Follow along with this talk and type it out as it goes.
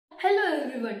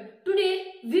everyone.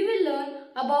 Today we will learn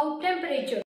about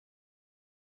temperature.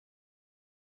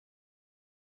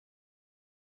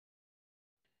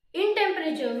 In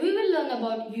temperature, we will learn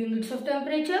about units of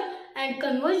temperature and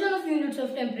conversion of units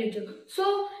of temperature.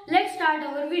 So let's start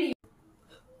our video.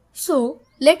 So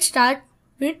let's start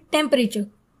with temperature.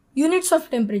 Units of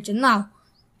temperature. Now,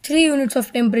 3 units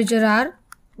of temperature are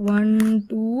 1,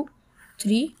 2,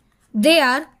 3. They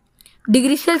are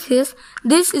degree Celsius.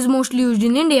 This is mostly used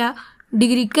in India.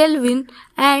 Degree Kelvin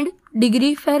and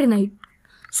degree Fahrenheit.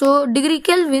 So degree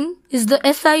Kelvin is the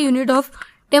SI unit of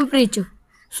temperature.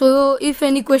 So if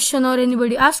any question or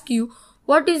anybody asks you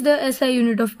what is the SI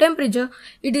unit of temperature,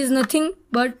 it is nothing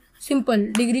but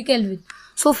simple degree Kelvin.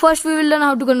 So first we will learn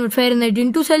how to convert Fahrenheit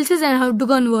into Celsius and how to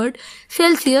convert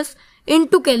Celsius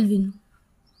into Kelvin.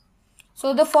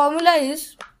 So the formula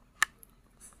is,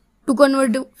 to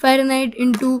convert Fahrenheit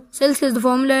into Celsius, the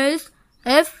formula is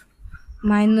F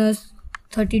minus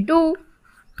 32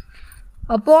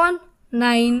 upon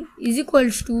 9 is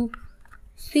equals to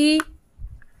C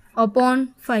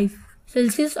upon 5,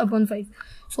 Celsius upon 5.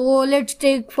 So let's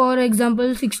take for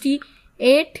example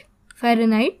 68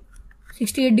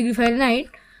 degree Fahrenheit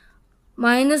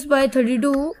minus by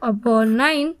 32 upon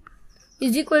 9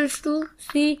 is equals to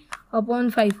C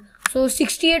upon 5. So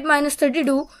 68 minus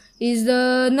 32 is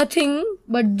nothing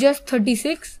but just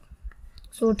 36.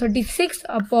 So 36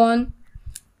 upon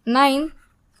 9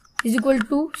 is equal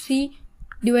to C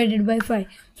divided by 5.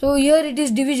 So here it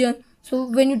is division. So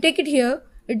when you take it here,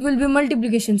 it will be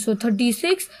multiplication. So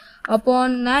 36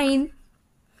 upon 9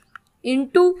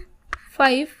 into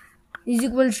 5 is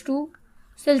equals to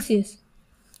Celsius.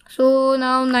 So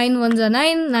now 9 ones are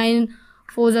 9, 9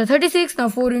 fours are 36. Now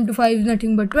 4 into 5 is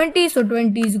nothing but 20. So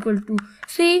 20 is equal to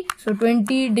C. So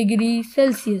 20 degrees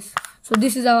Celsius. So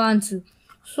this is our answer.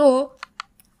 So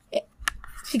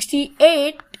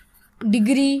 68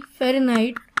 degree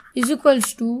Fahrenheit is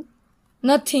equals to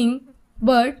nothing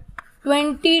but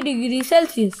 20 degrees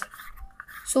Celsius.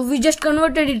 So we just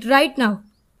converted it right now.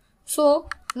 So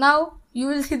now you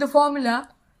will see the formula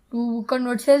to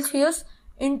convert Celsius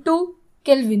into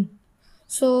Kelvin.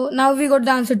 So now we got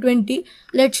the answer 20.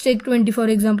 Let's take 20 for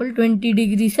example, 20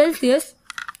 degrees Celsius.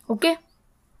 Okay.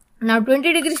 Now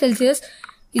 20 degrees Celsius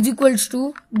is equals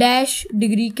to dash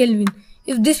degree Kelvin.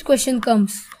 If this question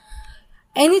comes,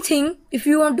 anything, if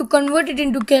you want to convert it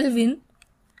into Kelvin,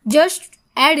 just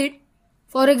add it.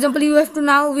 For example, we have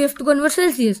to convert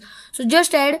Celsius. So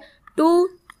just add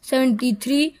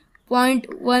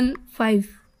 273.15.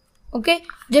 Okay,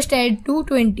 just add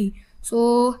 220.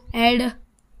 So add,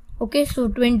 okay, so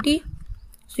 20.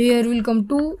 So here will come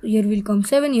 2, here will come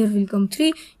 7, here will come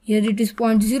 3, here it is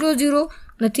 0.00,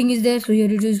 nothing is there. So here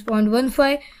it is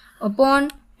 0.15 upon,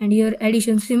 and here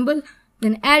addition symbol,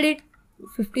 then add it,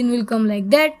 15 will come like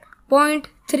that,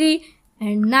 0.3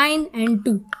 and 9 and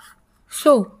 2.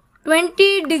 So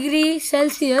 20 degrees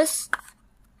Celsius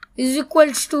is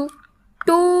equals to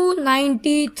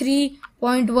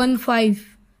 293.15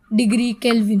 degree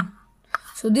Kelvin.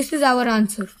 So this is our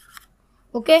answer.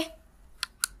 Okay.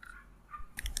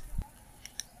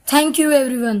 Thank you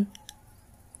everyone.